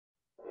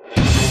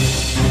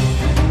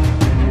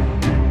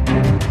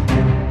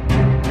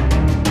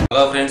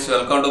Hello friends,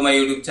 welcome to my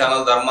YouTube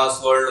channel Dharma's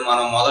world.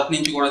 మనం మొదటి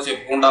నుంచి కూడా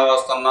చెప్పుకుంటా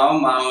వస్తున్నాం.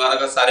 మనం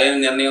కనుక సరైన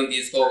నిర్ణయం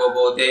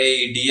తీసుకోకపోతే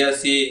ఈ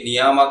డిఎస్సి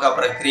నియామక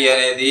ప్రక్రియ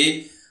అనేది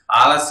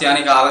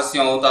ఆలస్యానికి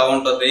ఆలస్యం అవుతా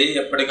ఉంటుంది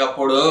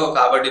ఎప్పటికప్పుడు.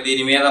 కాబట్టి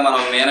దీని మీద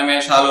మనం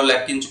మేనమేషాలు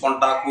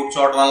లెక్కించుకుంటా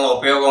కూర్చోవడం వల్ల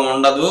ఉపయోగం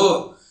ఉండదు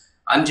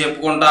అని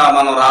చెప్పుకుంటా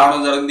మనం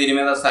రావడం జరిగింది. దీని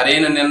మీద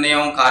సరైన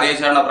నిర్ణయం,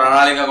 కార్యాచరణ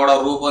ప్రణాళిక కూడా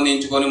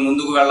రూపొందించుకొని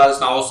ముందుకు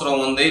వెళ్లాల్సిన అవసరం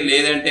ఉంది.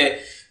 లేదంటే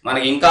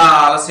మనకి ఇంకా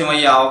ఆలస్యం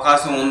అయ్యే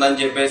అవకాశం ఉందని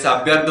చెప్పేసి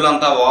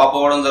అభ్యర్థులంతా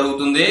వాపోవడం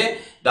జరుగుతుంది.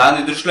 దాన్ని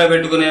దృష్టిలో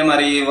పెట్టుకునే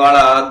మరి ఇవాళ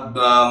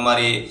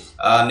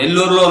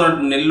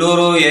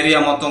నెల్లూరు ఏరియా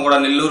మొత్తం కూడా,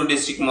 నెల్లూరు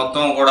డిస్టిక్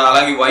మొత్తం కూడా,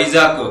 అలాగే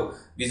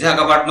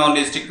విశాఖపట్నం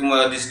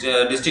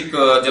డిస్టిక్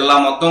జిల్లా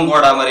మొత్తం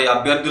కూడా మరి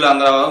అభ్యర్థులు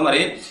అందరూ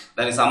మరి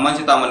దానికి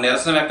సంబంధించి తమ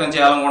నిరసన వ్యక్తం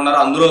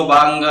చేయాలనుకుంటున్నారు. అందులో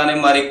భాగంగానే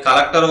మరి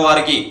కలెక్టర్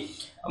వారికి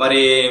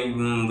మరి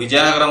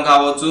విజయనగరం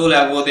కావచ్చు,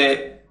 లేకపోతే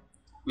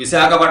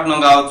విశాఖపట్నం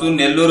కావచ్చు,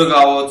 నెల్లూరు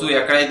కావచ్చు,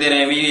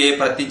 ఎక్కడైతేనేమి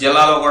ప్రతి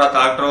జిల్లాలో కూడా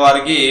కలెక్టర్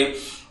వారికి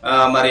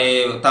మరి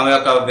తమ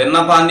యొక్క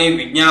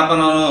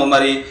విజ్ఞాపనను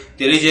మరి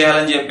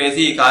తెలియజేయాలని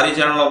చెప్పేసి ఈ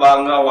కార్యాచరణలో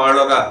భాగంగా వాళ్ళు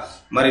ఒక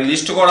మరి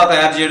లిస్ట్ కూడా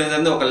తయారు చేయడం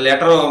జరిగింది. ఒక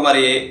లెటర్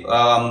మరి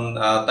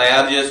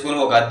తయారు చేసుకుని,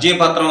 ఒక అర్జీ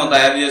పత్రం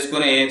తయారు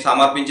చేసుకుని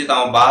సమర్పించి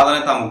తమ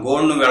బాధని, తమ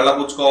గోడును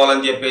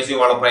వెళ్ళబుచ్చుకోవాలని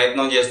చెప్పేసి వాళ్ళు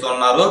ప్రయత్నం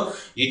చేస్తున్నారు.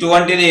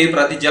 ఇటువంటిది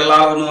ప్రతి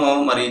జిల్లాలోనూ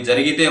మరి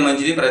జరిగితే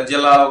మంచిది. ప్రతి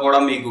జిల్లాలో కూడా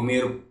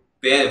మీరు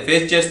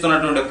ఫేస్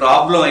చేస్తున్నటువంటి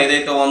ప్రాబ్లం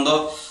ఏదైతే ఉందో,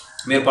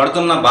 మీరు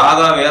పడుతున్న బాధ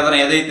వేదన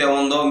ఏదైతే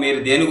ఉందో, మీరు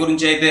దేని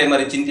గురించి అయితే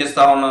మరి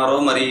చింతిస్తా ఉన్నారో,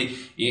 మరి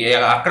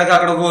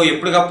అక్కడికక్కడకు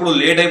ఎప్పటికప్పుడు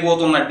లేట్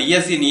అయిపోతున్న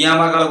డిఎస్సి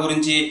నియామకాల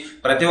గురించి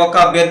ప్రతి ఒక్క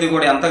అభ్యర్థి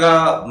కూడా ఎంతగా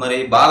మరి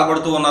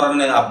బాధపడుతూ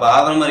ఉన్నారనే ఆ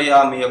బాధను, మరి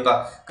మీ యొక్క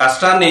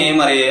కష్టాన్ని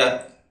మరి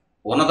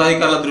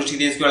ఉన్నతాధికారుల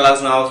దృష్టికి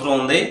తీసుకువెళ్లాల్సిన అవసరం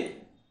ఉంది.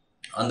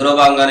 అందులో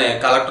భాగంగానే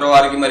కలెక్టర్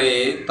వారికి మరి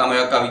తమ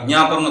యొక్క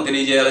విజ్ఞాపనను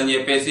తెలియజేయాలని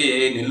చెప్పేసి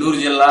నెల్లూరు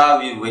జిల్లా,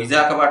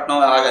 విశాఖపట్నం,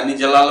 అలాగే అన్ని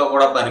జిల్లాల్లో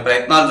కూడా మరి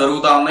ప్రయత్నాలు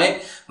జరుగుతూ ఉన్నాయి.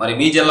 మరి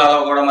మీ జిల్లాలో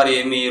కూడా మరి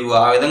మీరు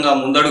ఆ విధంగా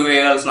ముందడుగు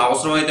వేయాల్సిన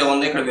అవసరం అయితే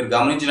ఉంది. ఇక్కడ మీరు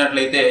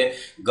గమనించినట్లయితే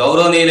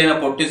గౌరవనీయులైన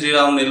పొట్టి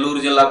శ్రీరాములు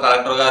నెల్లూరు జిల్లా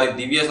కలెక్టర్ గారి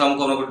దివ్య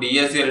సమకూర్ణకు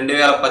డిఎస్సి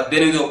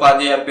 2018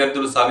 ఉపాధ్యాయ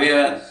అభ్యర్థులు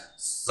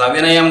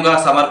సవినయంగా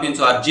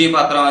సమర్పించు అర్జీ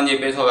పత్రం అని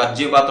చెప్పేసి ఒక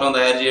అర్జీ పత్రం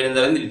తయారు చేయడం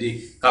జరిగింది. ఇది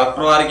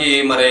కలెక్టర్ వారికి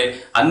మరి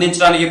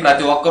అందించడానికి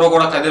ప్రతి ఒక్కరూ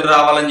కూడా కదిలి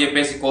రావాలని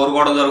చెప్పేసి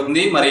కోరుకోవడం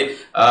జరుగుతుంది. మరి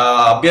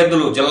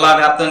అభ్యర్థులు జిల్లా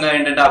వ్యాప్తంగా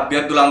ఏంటంటే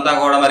అభ్యర్థులంతా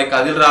కూడా మరి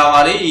కదిలి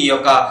రావాలి. ఈ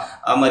యొక్క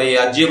మరి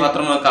అర్జీ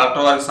పత్రం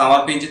కలెక్టర్ వారికి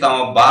సమర్పించి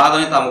తమ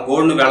బాధని, తమ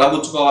గోడును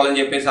వెళ్ళబుచ్చుకోవాలని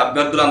చెప్పేసి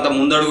అభ్యర్థులంతా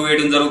ముందడుగు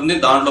వేయడం జరుగుతుంది.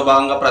 దాంట్లో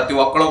భాగంగా ప్రతి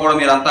ఒక్కరు కూడా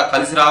మీరంతా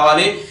కలిసి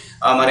రావాలి.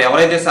 మరి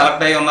ఎవరైతే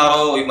సెలెక్ట్ అయి ఉన్నారో,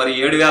 మరి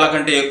 7,000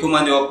 కంటే ఎక్కువ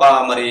మంది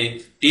మరి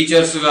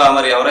టీచర్స్ గా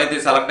మరి ఎవరైతే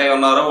సెలెక్ట్ అయి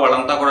ఉన్నారో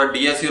వాళ్ళంతా కూడా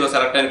డిఎస్సిలో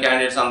సెలెక్ట్ అయిన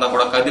క్యాండిడేట్స్ అంతా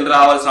కూడా కదిలి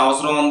రావాల్సిన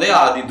అవసరం ఉంది.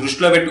 అది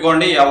దృష్టిలో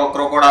పెట్టుకోండి.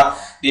 ఒక్కరు కూడా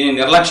దీన్ని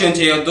నిర్లక్ష్యం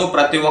చేయొద్దు.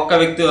 ప్రతి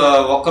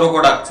ఒక్కరు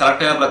కూడా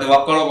సెలెక్ట్ అయిన ప్రతి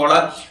ఒక్కరు కూడా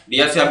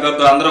డిఎస్సి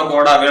అభ్యర్థులు అందరూ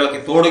కూడా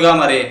వీళ్ళకి తోడుగా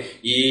మరి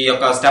ఈ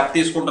యొక్క స్టెప్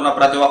తీసుకుంటున్న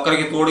ప్రతి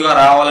ఒక్కరికి తోడుగా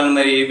రావాలని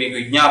మరి మీకు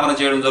విజ్ఞాపన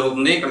చేయడం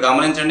జరుగుతుంది. ఇక్కడ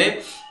గమనించండి,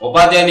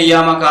 ఉపాధ్యాయ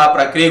నియామక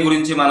ప్రక్రియ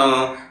గురించి మనం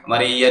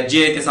మరి ఈ అర్జీ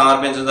అయితే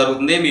సమర్పించడం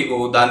జరుగుతుంది. మీకు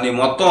దాన్ని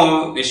మొత్తం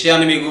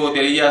విషయాన్ని మీకు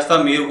తెలియజేస్తా.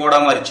 మీరు కూడా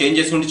మరి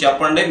చేంజెస్ ఉండి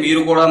చెప్పండి.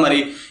 మీరు కూడా మరి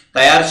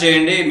తయారు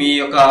చేయండి. మీ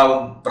యొక్క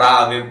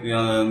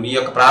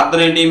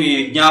ప్రార్థన ఏంటి, మీ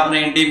విజ్ఞాపన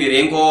ఏంటి, మీరు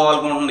ఏం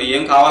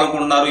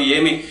కావాలనుకుంటున్నారు,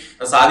 ఏమి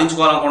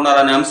సాధించుకోవాలనుకుంటున్నారు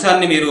అనే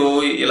అంశాన్ని మీరు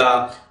ఇలా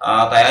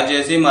తయారు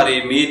చేసి మరి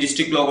మీ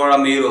డిస్టిక్ లో కూడా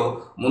మీరు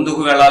ముందుకు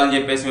వెళ్లాలని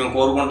చెప్పేసి మేము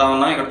కోరుకుంటా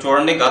ఉన్నాం. ఇక్కడ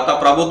చూడండి, గత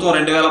ప్రభుత్వం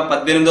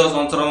 2018వ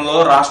సంవత్సరంలో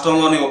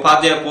రాష్ట్రంలోని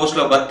ఉపాధ్యాయ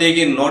పోస్టుల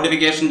భర్తీకి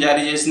నోటిఫికేషన్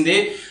జారీ చేసింది.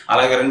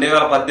 అలాగే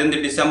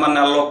 2018 డిసెంబర్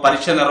నెలలో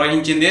పరీక్ష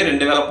నిర్వహించింది.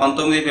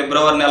 2019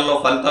 ఫిబ్రవరి నెలలో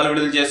ఫలితాలు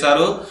విడుదల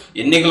చేశారు.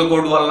 ఎన్నికల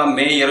కోడ్ వల్ల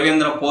మే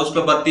 28న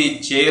పోస్టుల భర్తీ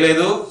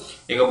చేయలేదు.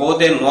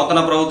 ఇకపోతే నూతన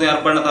ప్రభుత్వం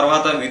ఏర్పడిన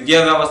తర్వాత విద్యా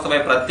వ్యవస్థపై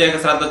ప్రత్యేక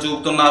శ్రద్ధ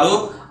చూపుతున్నారు.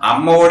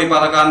 అమ్మఒడి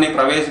పథకాన్ని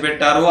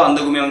ప్రవేశపెట్టారు.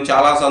 అందుకు మేము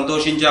చాలా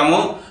సంతోషించాము.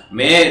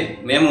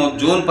 మేము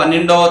జూన్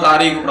 12వ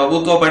తారీఖు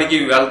ప్రభుత్వ బడికి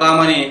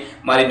వెళ్తామని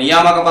మరి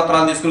నియామక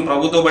పత్రాలు తీసుకుని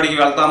ప్రభుత్వ బడికి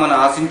వెళ్తామని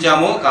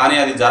ఆశించాము. కానీ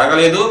అది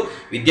జరగలేదు.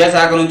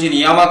 విద్యాశాఖ నుంచి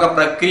నియామక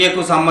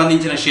ప్రక్రియకు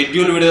సంబంధించిన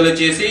షెడ్యూల్ విడుదల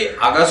చేసి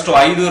ఆగస్టు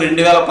 5,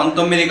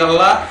 2019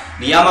 కల్లా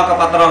నియామక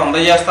పత్రాలు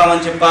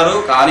అందజేస్తామని చెప్పారు.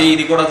 కానీ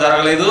ఇది కూడా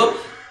జరగలేదు.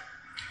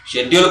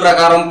 షెడ్యూల్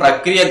ప్రకారం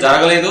ప్రక్రియ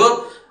జరగలేదు.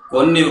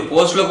 కొన్ని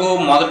పోస్టులకు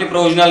మొదటి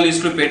ప్రొవిజనల్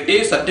లిస్టులు పెట్టి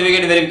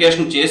సర్టిఫికేట్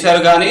వెరిఫికేషన్ చేశారు,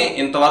 కానీ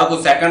ఇంతవరకు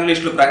సెకండ్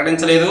లిస్టులు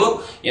ప్రకటించలేదు.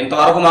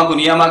 ఇంతవరకు మాకు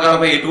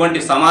నియామకాలపై ఎటువంటి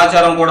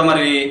సమాచారం కూడా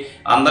మరి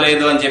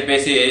అందలేదు అని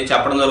చెప్పేసి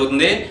చెప్పడం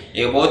జరుగుతుంది.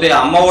 ఇకపోతే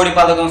అమ్మఒడి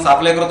పథకం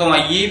సఫలీకృతం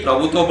అయ్యి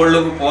ప్రభుత్వ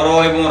బడులకు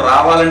పూర్వవైభవం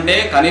రావాలంటే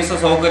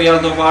కనీస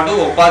సౌకర్యాలతో పాటు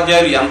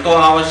ఉపాధ్యాయులు ఎంతో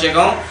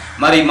ఆవశ్యకం.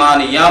 మరి మా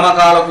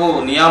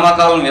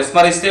నియామకాలను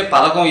విస్మరిస్తే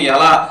పథకం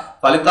ఎలా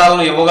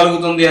ఫలితాలను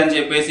ఇవ్వగలుగుతుంది అని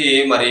చెప్పేసి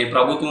మరి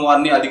ప్రభుత్వం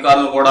వారిని,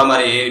 అధికారులు కూడా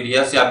మరి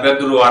డిఎస్సి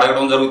అభ్యర్థులు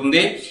అడగడం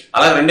జరుగుతుంది.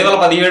 అలాగే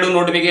 2017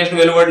 నోటిఫికేషన్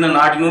వెలువడిన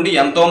నాటి నుండి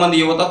ఎంతో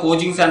మంది యువత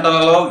కోచింగ్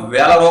సెంటర్లలో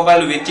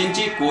 ₹1,000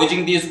 వెచ్చించి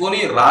కోచింగ్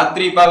తీసుకుని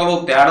రాత్రి పగలు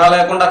తేడా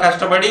లేకుండా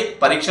కష్టపడి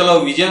పరీక్షలో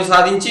విజయం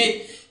సాధించి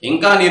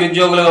ఇంకా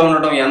నిరుద్యోగులుగా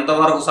ఉండటం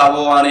ఎంతవరకు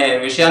సబబు అనే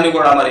విషయాన్ని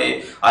కూడా మరి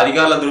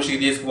అధికారుల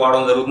దృష్టికి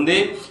తీసుకుపోవడం జరుగుతుంది.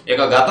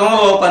 ఇక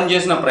గతంలో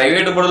పనిచేసిన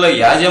ప్రైవేటు బడుల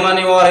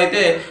యాజమాన్యం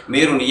వారైతే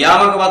మీరు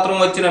నియామక పత్రం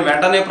వచ్చిన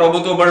వెంటనే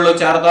ప్రభుత్వ బడిలో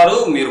చేరతారు,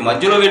 మీరు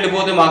మధ్యలో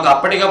వెళ్ళిపోతే మాకు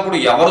అప్పటికప్పుడు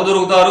ఎవరు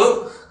దొరుకుతారు,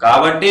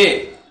 కాబట్టి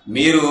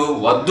మీరు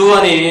వద్దు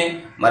అని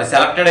మరి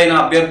సెలెక్టెడ్ అయిన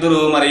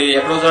అభ్యర్థులు మరి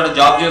ఎక్కడో చోట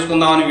జాబ్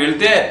చేసుకుందామని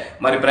వెళ్తే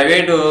మరి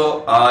ప్రైవేటు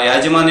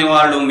యాజమాన్య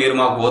వాళ్ళు మీరు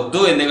మాకు వద్దు,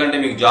 ఎందుకంటే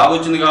మీకు జాబ్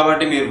వచ్చింది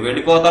కాబట్టి మీరు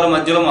వెళ్ళిపోతారు,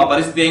 మధ్యలో మా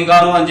పరిస్థితి ఏం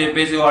కాను అని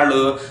చెప్పేసి వాళ్ళు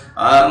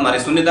మరి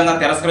సున్నితంగా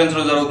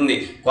తిరస్కరించడం జరుగుతుంది.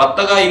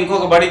 కొత్తగా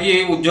ఇంకొక బడికి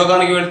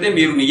ఉద్యోగానికి వెళ్తే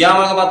మీరు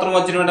నియామక పత్రం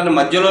వచ్చిన వెంటనే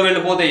మధ్యలో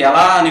వెళ్ళిపోతే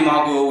ఎలా అని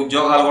మాకు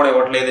ఉద్యోగాలు కూడా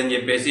ఇవ్వట్లేదని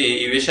చెప్పేసి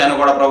ఈ విషయాన్ని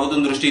కూడా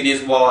ప్రభుత్వం దృష్టికి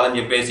తీసుకుపోవాలని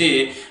చెప్పేసి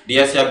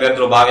డిఎస్సి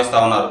అభ్యర్థులు భావిస్తా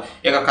ఉన్నారు.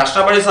 ఇక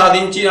కష్టపడి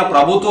సాధించిన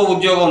ప్రభుత్వ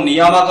ఉద్యోగం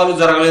నియామకాలు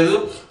జరగలేదు,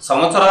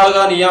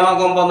 సంవత్సరాలుగా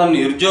నియామకం పొందని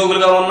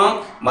నిరుద్యోగులుగా ఉన్నాం,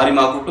 మరి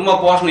మా కుటుంబ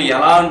పోషణ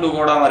ఎలా అంటూ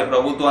కూడా మరి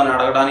ప్రభుత్వాన్ని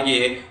అడగడానికి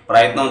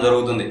ప్రయత్నం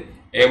జరుగుతుంది.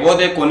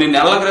 లేకపోతే కొన్ని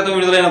నెలల క్రితం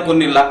విడుదలైన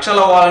కొన్ని లక్షల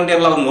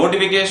వాలంటీర్ల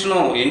నోటిఫికేషన్,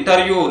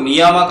 ఇంటర్వ్యూ,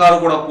 నియామకాలు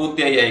కూడా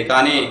పూర్తి అయ్యాయి.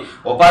 కానీ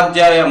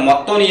ఉపాధ్యాయ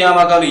మొత్తం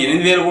నియామకాలు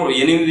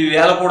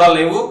 8,000 కూడా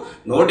లేవు.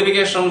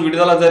 నోటిఫికేషన్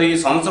విడుదల జరిగి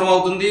సంవత్సరం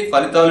అవుతుంది,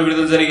 ఫలితాలు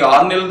విడుదల జరిగి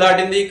 6 నెలలు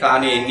దాటింది,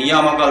 కానీ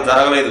నియామకాలు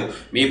జరగలేదు.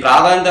 మీ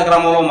ప్రాధాన్యత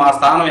క్రమంలో మా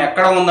స్థానం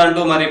ఎక్కడ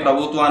ఉందంటూ మరి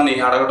ప్రభుత్వాన్ని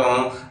అడగడం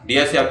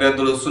డిఎస్సి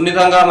అభ్యర్థులు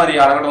సున్నితంగా మరి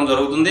అడగడం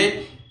జరుగుతుంది.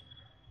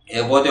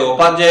 లేకపోతే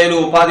ఉపాధ్యాయులు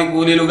ఉపాధి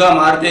కూలీలుగా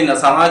మారితే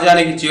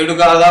సమాజానికి చేడు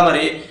కాదా,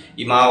 మరి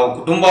మా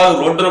కుటుంబాలు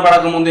రోడ్డున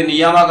పడకముందే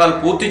నియామకాలు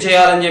పూర్తి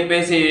చేయాలని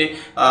చెప్పేసి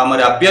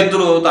మరి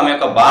అభ్యర్థులు తమ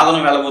యొక్క బాధను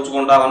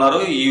వెళ్లబుచ్చుకుంటా ఉన్నారు.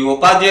 ఈ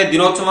ఉపాధ్యాయ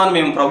దినోత్సవాన్ని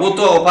మేము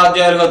ప్రభుత్వ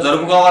ఉపాధ్యాయులుగా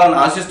జరుపుకోవాలని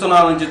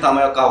ఆశిస్తున్నామని తమ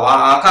యొక్క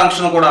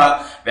ఆకాంక్షను కూడా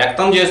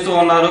వ్యక్తం చేస్తూ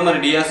ఉన్నారు. మరి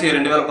డిఎస్సి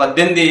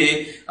 2018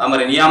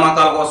 మరి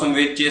నియామకాల కోసం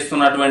వెయిట్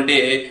చేస్తున్నటువంటి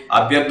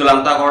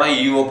అభ్యర్థులంతా కూడా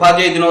ఈ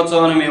ఉపాధ్యాయ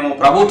దినోత్సవాన్ని మేము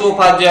ప్రభుత్వ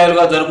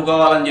ఉపాధ్యాయులుగా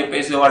జరుపుకోవాలని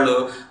చెప్పేసి వాళ్ళు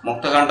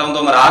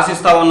ముక్తకంఠంతో మరి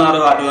ఆశిస్తా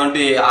ఉన్నారు.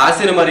 అటువంటి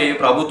ఆశని మరి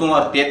ప్రభుత్వం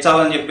వారు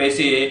తీర్చాలని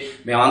చెప్పేసి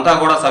మేమంతా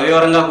కూడా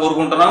సవివరంగా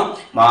కోరుకుంటున్నాం.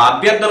 మా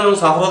అభ్యర్థులను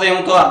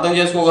సహృదయంతో అర్థం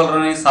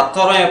చేసుకోగలరని,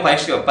 సత్వరమే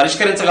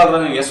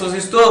పరిష్కరించగలరని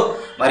విశ్వసిస్తూ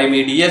మరి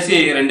మీ డిఎస్సి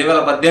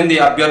 2018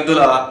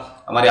 అభ్యర్థుల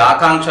మరి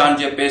ఆకాంక్ష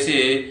అని చెప్పేసి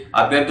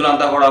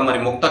అభ్యర్థులంతా కూడా మరి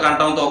ముక్త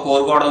కంఠంతో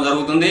కోరుకోవడం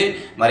జరుగుతుంది.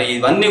 మరి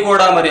ఇవన్నీ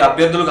కూడా మరి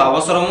అభ్యర్థులకు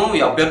అవసరము,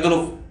 ఈ అభ్యర్థులు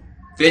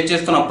ఫేస్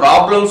చేస్తున్న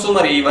ప్రాబ్లమ్స్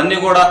మరి ఇవన్నీ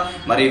కూడా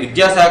మరి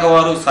విద్యాశాఖ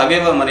వారు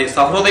మరి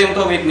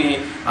సహృదయంతో వీటిని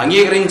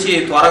అంగీకరించి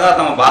త్వరగా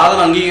తమ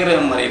బాధను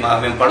మరి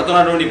మేము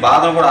పడుతున్నటువంటి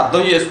బాధను కూడా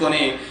అర్థం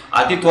చేసుకొని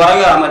అతి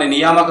త్వరగా మరి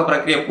నియామక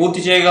ప్రక్రియ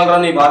పూర్తి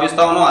చేయగలరని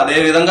భావిస్తా ఉన్నాం.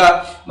 అదేవిధంగా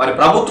మరి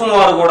ప్రభుత్వం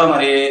వారు కూడా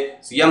మరి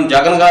సీఎం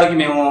జగన్ గారికి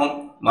మేము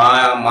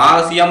మా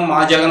సీఎం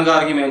జగన్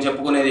గారికి మేము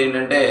చెప్పుకునేది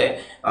ఏంటంటే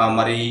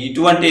మరి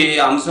ఇటువంటి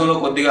అంశంలో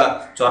కొద్దిగా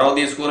చొరవ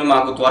తీసుకుని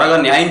మాకు త్వరగా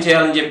న్యాయం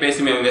చేయాలని చెప్పేసి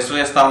మేము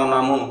విశ్వసిస్తా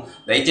ఉన్నాము.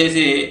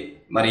 దయచేసి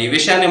మరి ఈ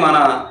విషయాన్ని మన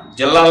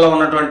జిల్లాలో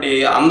ఉన్నటువంటి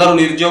అందరూ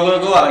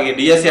నిరుద్యోగులకు అలాగే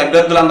డిఎస్సి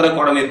అభ్యర్థులందరికీ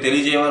కూడా మీరు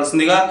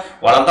తెలియజేయవలసిందిగా,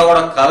 వాళ్ళంతా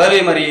కూడా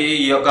కదలి మరి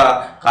ఈ యొక్క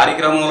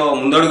కార్యక్రమంలో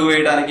ముందడుగు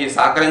వేయడానికి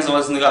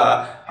సహకరించవలసిందిగా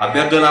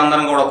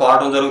అభ్యర్థులందరం కూడా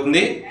కోరడం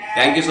జరుగుతుంది.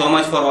 Thank you so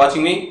much for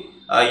watching మీ.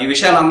 ఈ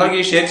విషయాన్ని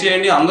అందరికీ షేర్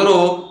చేయండి. అందరూ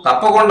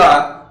తప్పకుండా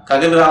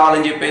కదిలి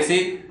రావాలని చెప్పేసి,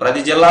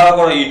 ప్రతి జిల్లాలో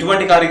కూడా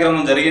ఇటువంటి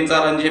కార్యక్రమం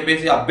జరిగించాలని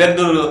చెప్పేసి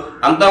అభ్యర్థులు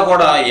అంతా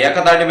కూడా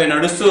ఏకతాటిపై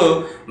నడుస్తూ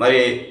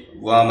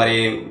మరి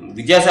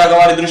విద్యాశాఖ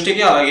వారి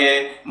దృష్టికి అలాగే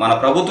మన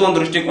ప్రభుత్వం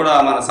దృష్టికి కూడా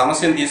మన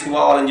సమస్యను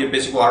తీసుకుపోవాలని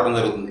చెప్పేసి కోరడం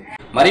జరుగుతుంది.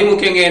 మరీ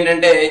ముఖ్యంగా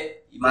ఏంటంటే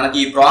మనకి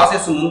ఈ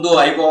ప్రాసెస్ ముందు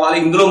అయిపోవాలి.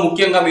 ఇందులో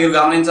ముఖ్యంగా మీరు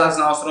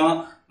గమనించాల్సిన అవసరం,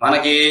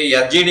 మనకి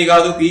ఎస్జిటి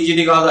కాదు,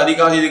 పీజీటీ కాదు, అది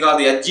కాదు, ఇది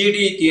కాదు,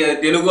 ఎస్జిటి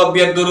తెలుగు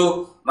అభ్యర్థులు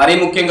మరీ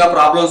ముఖ్యంగా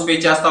ప్రాబ్లమ్స్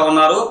ఫేస్ చేస్తా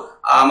ఉన్నారు.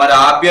 మరి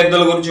ఆ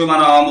అభ్యర్థుల గురించి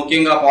మనం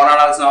ముఖ్యంగా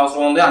పోరాడాల్సిన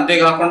అవసరం ఉంది.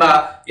 అంతేకాకుండా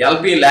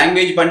ఎల్పి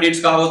లాంగ్వేజ్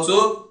పండిట్స్ కావచ్చు,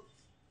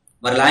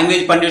 మరి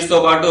లాంగ్వేజ్ పండిట్స్ తో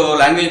పాటు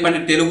లాంగ్వేజ్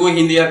పండిట్ తెలుగు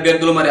హిందీ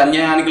అభ్యర్థులు మరి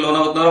అన్యాయానికి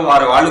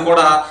లోనవుతున్నారు. వాళ్ళు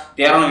కూడా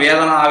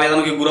తీవ్ర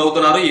ఆవేదనకి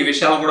గురవుతున్నారు. ఈ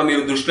విషయాలు కూడా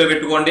మీరు దృష్టిలో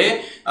పెట్టుకోండి.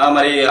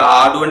 మరి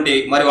అటువంటి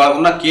మరి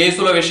వాళ్ళకున్న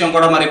కేసుల విషయం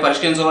కూడా మరి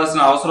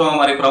పరిష్కరించవలసిన అవసరం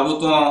మరి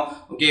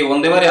ప్రభుత్వంకి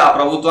ఉంది. మరి ఆ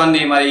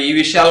ప్రభుత్వాన్ని మరి ఈ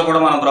విషయాలు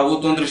కూడా మనం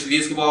ప్రభుత్వం దృష్టి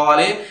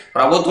తీసుకుపోవాలి.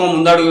 ప్రభుత్వం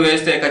ముందడుగు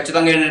వేస్తే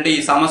ఖచ్చితంగా ఏంటంటే ఈ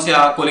సమస్య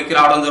కొలిక్కి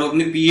రావడం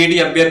జరుగుతుంది. పిఈడి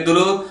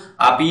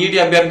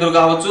అభ్యర్థులు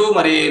కావచ్చు,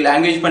 మరి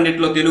లాంగ్వేజ్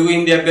పండిట్లో తెలుగు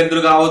హిందీ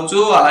అభ్యర్థులు కావచ్చు,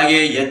 అలాగే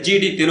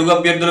ఎస్జిటి తెలుగు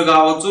అభ్యర్థులు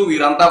కావచ్చు,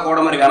 వీరంతా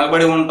కూడా మరి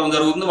వెనకబడి ఉండటం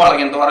జరుగుతుంది.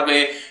 వాళ్ళకి ఇంతవరకు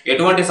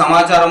ఎటువంటి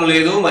సమాచారం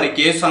లేదు. మరి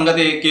కేసు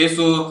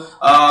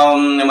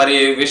మరి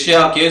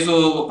కేసు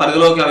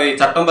పరిధిలోకి అవి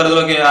చట్టం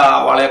పరిధిలోకి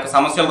వాళ్ళ యొక్క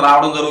సమస్యలు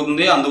రావడం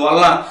జరుగుతుంది.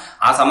 అందువలన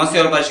ఆ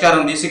సమస్యల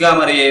పరిష్కారం దిశగా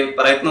మరి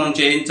ప్రయత్నం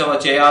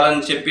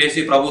చేయాలని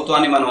చెప్పేసి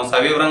ప్రభుత్వాన్ని మనం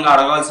సవివరంగా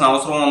అడగాల్సిన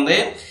అవసరం ఉంది.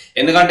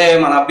 ఎందుకంటే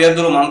మన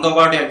అభ్యర్థులు మనతో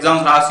పాటు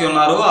ఎగ్జామ్స్ రాసి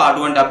ఉన్నారు.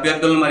 అటువంటి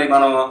అభ్యర్థులు మరి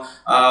మనం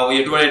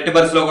ఎట్టి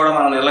పరిస్థితిలో కూడా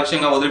మనం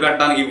నిర్లక్ష్యంగా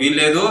వదిలిపెట్టడానికి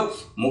వీల్లేదు.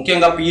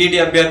 ముఖ్యంగా పిఈటి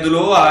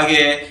అభ్యర్థులు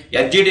అలాగే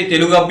ఎస్జిటి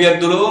తెలుగు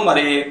అభ్యర్థులు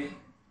మరి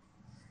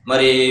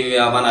మరి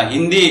మన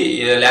హిందీ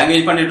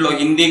లాంగ్వేజ్ పండిట్లో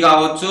హిందీ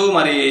కావచ్చు,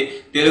 మరి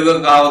తెలుగు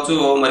కావచ్చు,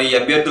 మరి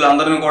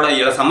అభ్యర్థులందరినీ కూడా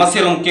ఇలా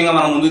సమస్యలు ముఖ్యంగా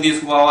మనం ముందు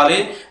తీసుకుపోవాలి.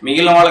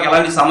 మిగిలిన వాళ్ళకి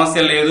ఎలాంటి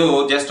సమస్య లేదు,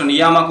 జస్ట్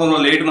నియామకంలో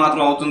లేట్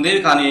మాత్రం అవుతుంది.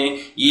 కానీ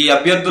ఈ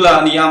అభ్యర్థుల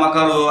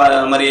నియామకాలు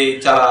మరి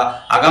చాలా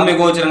అగమ్య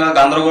గోచరంగా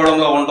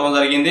గందరగోళంలో ఉండటం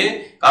జరిగింది.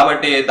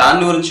 కాబట్టి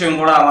దాని గురించి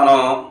కూడా మనం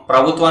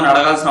ప్రభుత్వాన్ని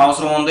అడగాల్సిన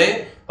అవసరం ఉంది.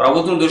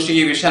 ప్రభుత్వం దృష్టికి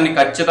ఈ విషయాన్ని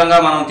ఖచ్చితంగా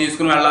మనం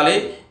తీసుకుని వెళ్ళాలి.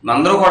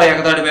 అందరూ కూడా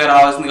ఏకతాటిపై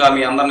రావాల్సిందిగా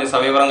మీ అందరినీ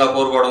సవివరంగా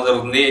కోరుకోవడం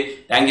జరుగుతుంది.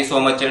 థ్యాంక్ యూ సో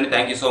మచ్ అండి.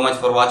 Thank you so much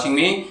for watching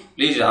me.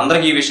 Please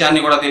అందరికీ ఈ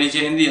విషయాన్ని కూడా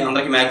తెలియజేయండి,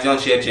 అందరికీ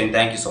మాక్సిమం షేర్ చేయండి.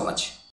 Thank you so much.